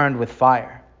be burned with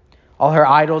fire. All her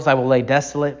idols I will lay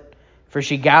desolate, for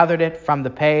she gathered it from the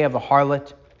pay of a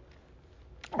harlot,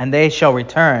 and they shall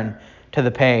return to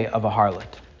the pay of a harlot.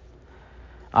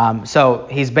 So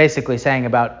he's basically saying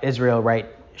about Israel, right?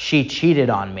 She cheated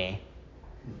on me,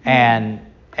 and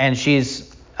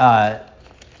she's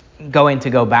going to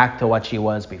go back to what she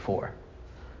was before,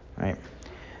 right?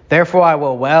 Therefore I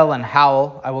will wail and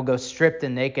howl. I will go stripped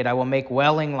and naked. I will make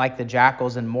wailing like the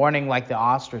jackals and mourning like the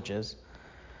ostriches.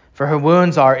 For her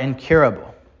wounds are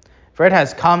incurable. For it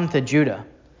has come to Judah.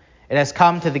 It has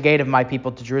come to the gate of my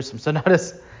people, to Jerusalem. So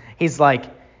notice he's like,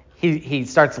 he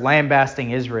starts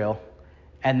lambasting Israel.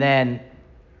 And then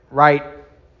right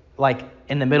like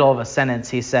in the middle of a sentence,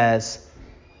 he says,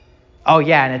 oh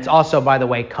yeah, and it's also, by the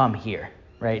way, come here,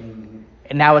 right? And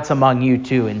now it's among you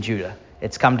too in Judah.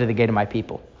 It's come to the gate of my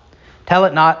people. Tell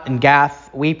it not in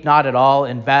Gath, weep not at all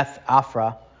in Beth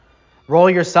Aphrah. Roll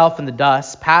yourself in the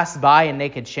dust, pass by in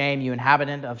naked shame, you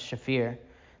inhabitant of Shaphir.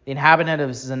 The inhabitant of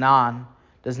Zanan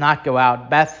does not go out.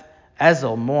 Beth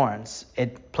Ezel mourns.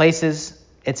 Its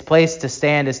place to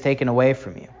stand is taken away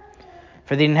from you.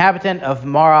 For the inhabitant of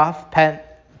Marath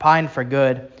pined for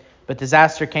good, but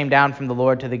disaster came down from the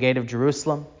Lord to the gate of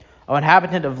Jerusalem. O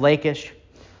inhabitant of Lachish,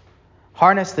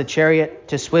 harness the chariot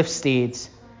to swift steeds.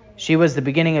 She was the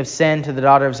beginning of sin to the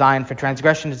daughter of Zion, for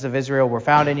transgressions of Israel were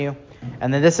found in you.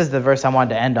 And then this is the verse I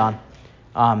wanted to end on,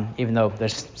 even though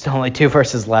there's still only 2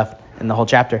 verses left in the whole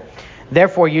chapter.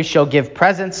 Therefore you shall give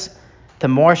presents to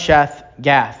Morsheth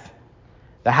Gath.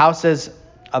 The houses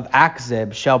of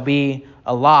Akzib shall be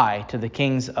a lie to the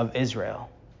kings of Israel.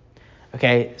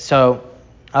 Okay, so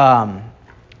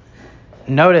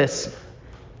notice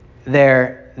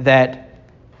there that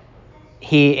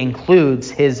he includes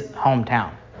his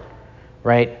hometown,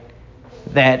 right?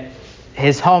 That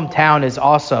his hometown is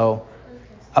also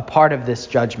a part of this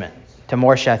judgment to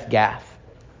Morsheth Gath,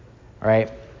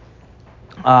 right?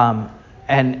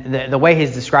 And the way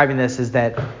he's describing this is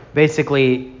that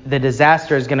basically the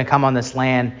disaster is going to come on this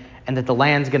land, and that the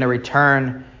land's going to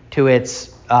return to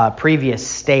its previous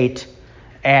state,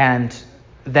 and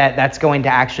that's going to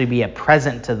actually be a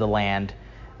present to the land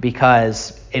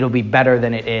because it'll be better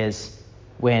than it is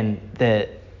when the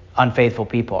unfaithful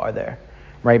people are there,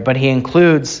 right? But he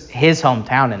includes his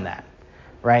hometown in that,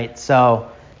 right?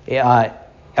 So,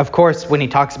 of course, when he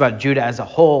talks about Judah as a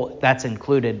whole, that's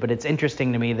included, but it's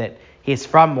interesting to me that he's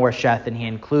from Morsheth and he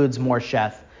includes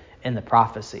Morsheth in the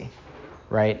prophecy,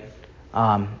 right?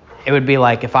 It would be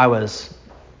like if I was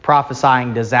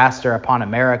prophesying disaster upon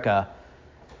America,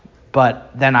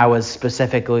 but then I was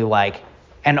specifically like,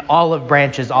 and olive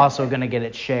branch is also going to get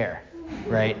its share,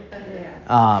 right?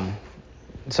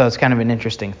 So it's kind of an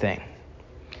interesting thing.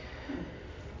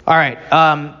 All right.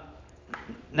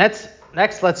 Next,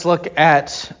 let's look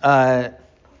at a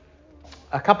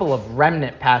couple of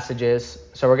remnant passages.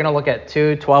 So we're going to look at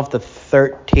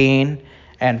 2:12-13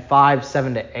 and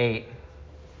 5:7-8.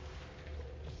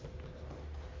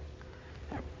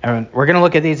 And we're going to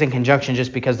look at these in conjunction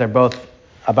just because they're both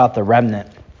about the remnant.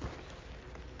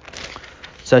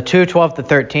 So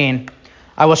 2:12-13.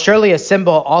 I will surely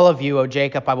assemble all of you, O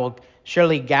Jacob. I will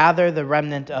surely gather the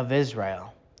remnant of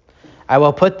Israel. I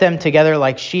will put them together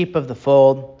like sheep of the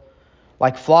fold,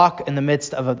 like flock in the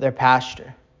midst of their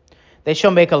pasture. They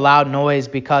shall make a loud noise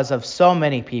because of so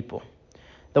many people.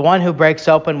 The one who breaks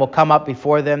open will come up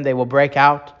before them. They will break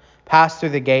out, pass through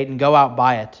the gate, and go out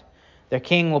by it. Their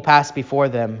king will pass before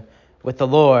them with the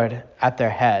Lord at their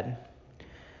head.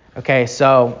 Okay,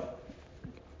 so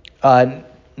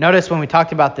notice when we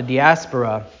talked about the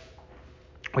diaspora,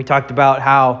 we talked about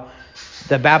how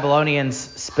the Babylonians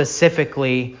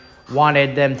specifically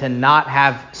wanted them to not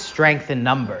have strength in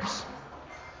numbers.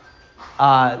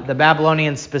 The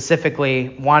Babylonians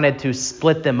specifically wanted to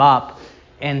split them up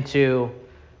into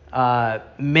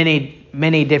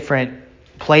many different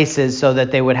places so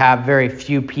that they would have very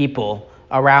few people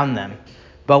around them.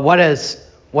 But what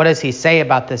does he say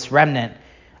about this remnant?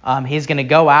 He's going to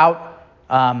go out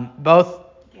both.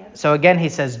 So again, he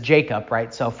says Jacob,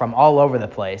 right? So from all over the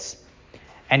place.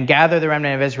 and gather the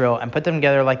remnant of Israel and put them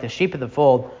together like the sheep of the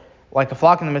fold, like a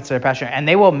flock in the midst of their pasture, and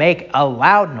they will make a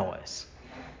loud noise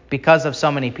because of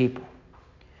so many people.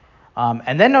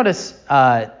 And then notice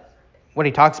what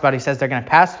he talks about. He says they're going to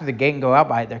pass through the gate and go out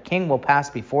by it. Their king will pass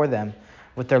before them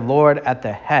with their Lord at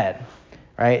the head.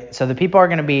 Right? So the people are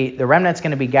going to be, the remnant's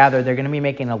going to be gathered. They're going to be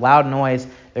making a loud noise.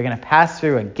 They're going to pass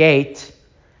through a gate,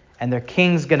 and their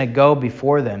king's going to go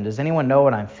before them. Does anyone know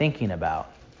what I'm thinking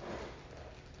about?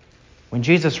 When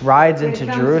Jesus rides into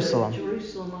Jerusalem.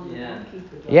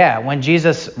 Yeah, when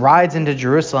Jesus rides into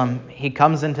Jerusalem, he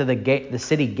comes into the gate, the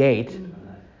city gate.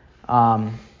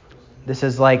 This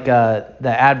is like the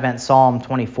Advent Psalm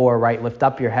 24, right? Lift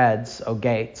up your heads, O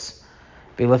gates.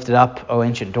 Be lifted up, O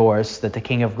ancient doors, that the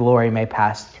King of glory may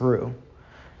pass through.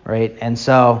 Right? And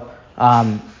so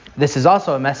this is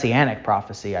also a messianic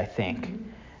prophecy, I think,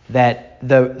 that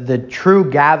the true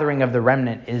gathering of the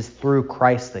remnant is through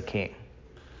Christ the King.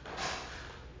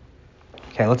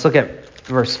 Okay, let's look at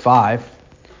verse 5,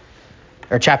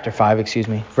 or chapter 5, excuse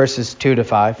me, verses 2 to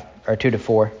 5, or 2 to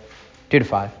 4, 2 to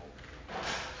 5.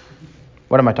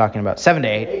 What am I talking about? 7 to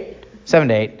 8. 7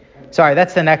 to 8. Sorry,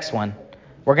 that's the next one.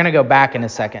 We're going to go back in a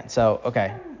second. So,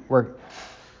 okay.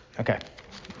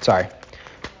 Sorry.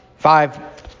 5,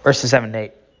 verses 7 to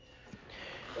 8.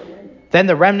 Then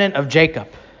the remnant of Jacob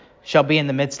shall be in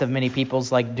the midst of many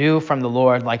peoples, like dew from the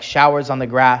Lord, like showers on the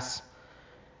grass,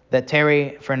 that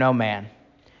tarry for no man,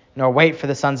 nor wait for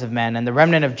the sons of men. And the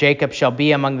remnant of Jacob shall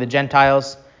be among the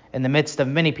Gentiles in the midst of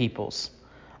many peoples,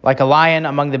 like a lion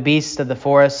among the beasts of the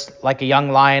forest, like a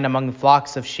young lion among the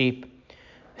flocks of sheep,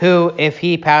 who, if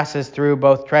he passes through,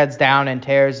 both treads down and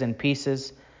tears in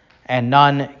pieces, and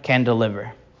none can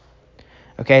deliver.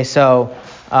 Okay, so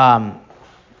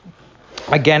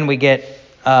again, we get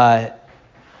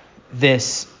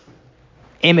this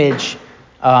image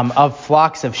of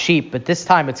flocks of sheep, but this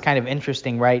time it's kind of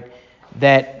interesting, right?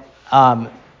 That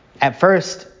at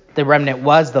first the remnant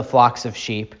was the flocks of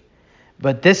sheep,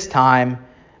 but this time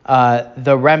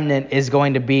the remnant is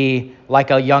going to be like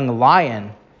a young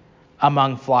lion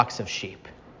among flocks of sheep.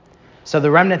 So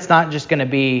the remnant's not just going to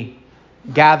be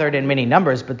gathered in many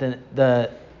numbers, but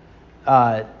the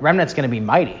remnant's going to be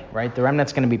mighty, right? The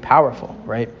remnant's going to be powerful,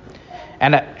 right?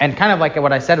 And kind of like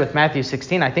what I said with Matthew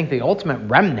 16, I think the ultimate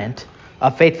remnant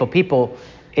of faithful people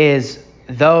is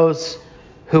those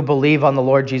who believe on the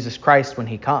Lord Jesus Christ when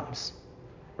he comes,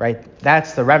 right?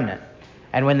 That's the remnant.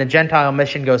 And when the Gentile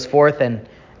mission goes forth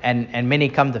and many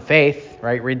come to faith,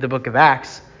 right? Read the book of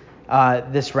Acts.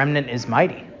 This remnant is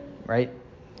mighty, right?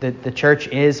 The church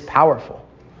is powerful.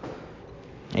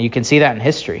 And you can see that in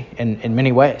history in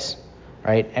many ways,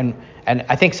 right? And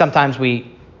I think sometimes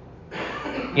we,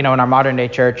 in our modern day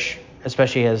church,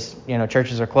 especially as,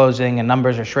 churches are closing and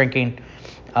numbers are shrinking,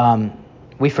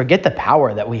 we forget the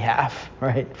power that we have,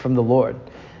 right, from the Lord.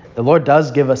 The Lord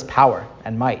does give us power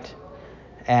and might.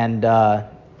 And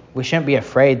we shouldn't be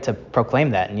afraid to proclaim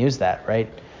that and use that, right?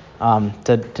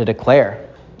 To declare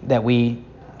that we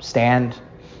stand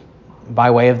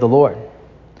by way of the Lord.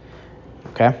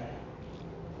 Okay?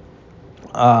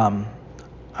 All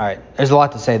right. There's a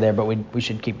lot to say there, but we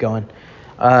should keep going.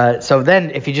 So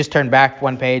then, if you just turn back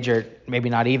one page, or maybe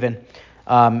not even,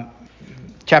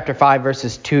 chapter 5,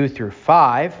 verses 2 through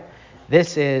 5,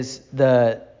 this is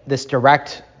this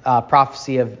direct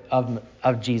prophecy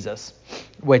of Jesus,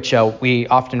 which we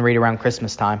often read around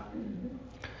Christmas time.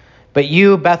 But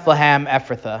you, Bethlehem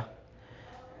Ephrathah,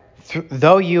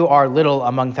 though you are little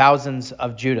among thousands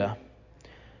of Judah,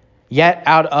 yet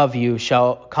out of you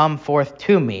shall come forth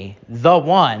to me the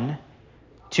one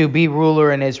to be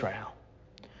ruler in Israel,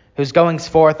 whose goings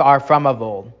forth are from of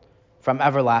old, from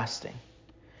everlasting.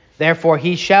 Therefore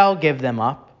he shall give them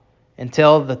up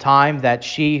until the time that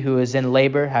she who is in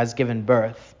labor has given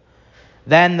birth.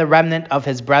 Then the remnant of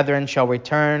his brethren shall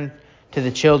return to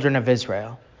the children of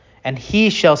Israel, and he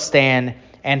shall stand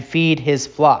and feed his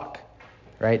flock.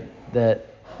 Right?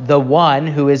 The one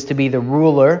who is to be the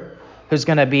ruler, who's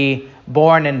going to be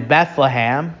born in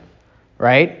Bethlehem,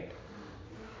 right?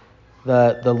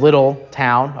 The little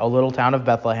town of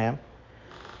Bethlehem.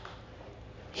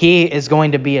 He is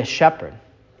going to be a shepherd.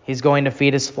 He's going to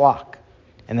feed his flock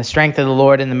in the strength of the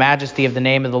Lord, in the majesty of the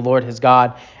name of the Lord his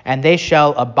God, and they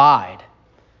shall abide.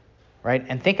 Right?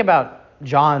 And think about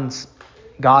John's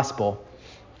gospel.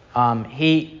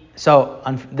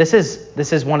 This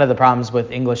is one of the problems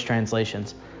with English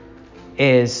translations,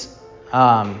 is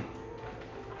that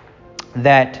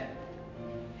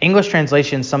English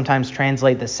translations sometimes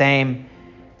translate the same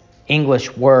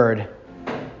English word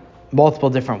multiple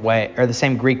different ways, or the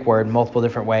same Greek word multiple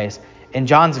different ways. In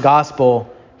John's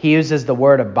gospel, he uses the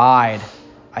word abide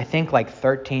I think, like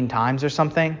 13 times or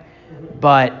something,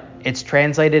 but it's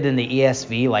translated in the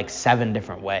ESV like 7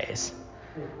 different ways.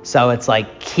 So it's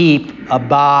like keep,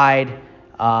 abide,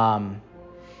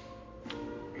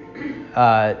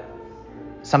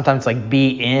 sometimes like be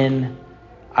in.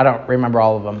 I don't remember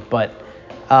all of them, but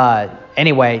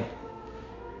anyway,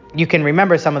 you can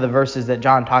remember some of the verses that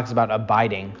John talks about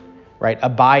abiding, right?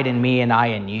 Abide in me and I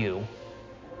in you.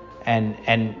 And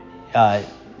in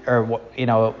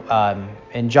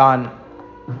John,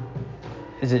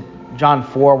 is it John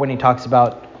 4 when he talks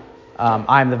about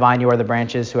I am the vine, you are the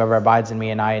branches, whoever abides in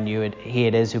me and I in you, he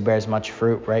it is who bears much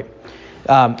fruit, right?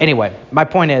 Anyway, my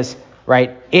point is,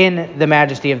 right, in the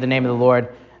majesty of the name of the Lord,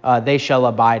 they shall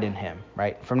abide in him,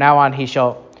 right? From now on, he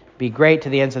shall be great to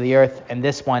the ends of the earth. And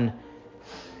this one,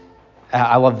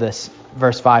 I love this,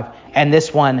 verse 5, and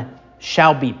this one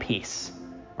shall be peace,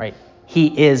 right?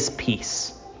 He is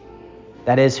peace.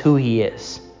 That is who he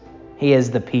is. He is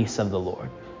the peace of the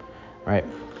Lord, right?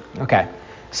 Okay.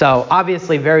 So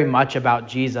obviously very much about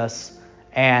Jesus.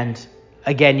 And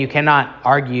again, you cannot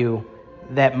argue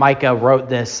that Micah wrote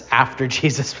this after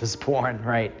Jesus was born,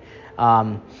 right?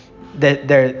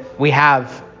 We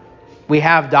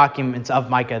have documents of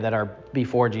Micah that are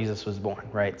before Jesus was born,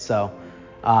 right? So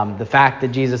the fact that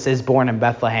Jesus is born in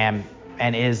Bethlehem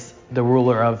and is the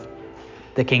ruler of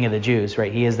the King of the Jews,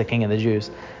 right? He is the King of the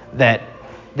Jews. That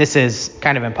this is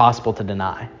kind of impossible to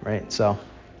deny, right? So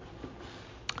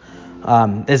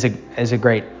is a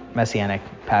great messianic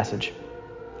passage.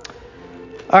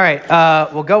 All right,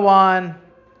 we'll go on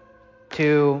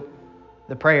to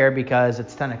the prayer because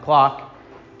it's 10 o'clock,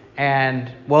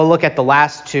 and we'll look at the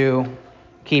last 2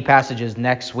 key passages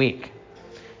next week.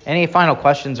 Any final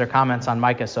questions or comments on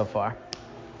Micah so far?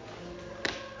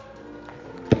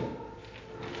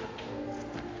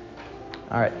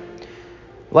 All right,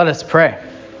 let us pray.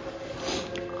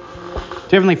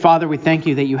 Dear Heavenly Father, we thank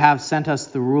you that you have sent us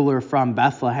the ruler from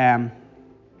Bethlehem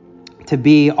to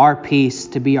be our peace,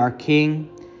 to be our king,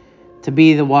 to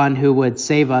be the one who would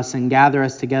save us and gather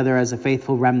us together as a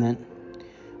faithful remnant.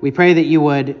 We pray that you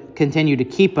would continue to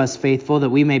keep us faithful, that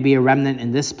we may be a remnant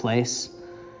in this place,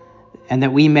 and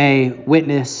that we may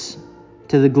witness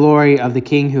to the glory of the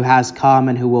King who has come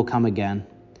and who will come again.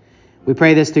 We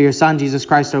pray this through your Son, Jesus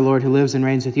Christ our Lord, who lives and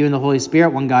reigns with you in the Holy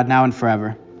Spirit, one God, now and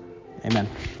forever. Amen.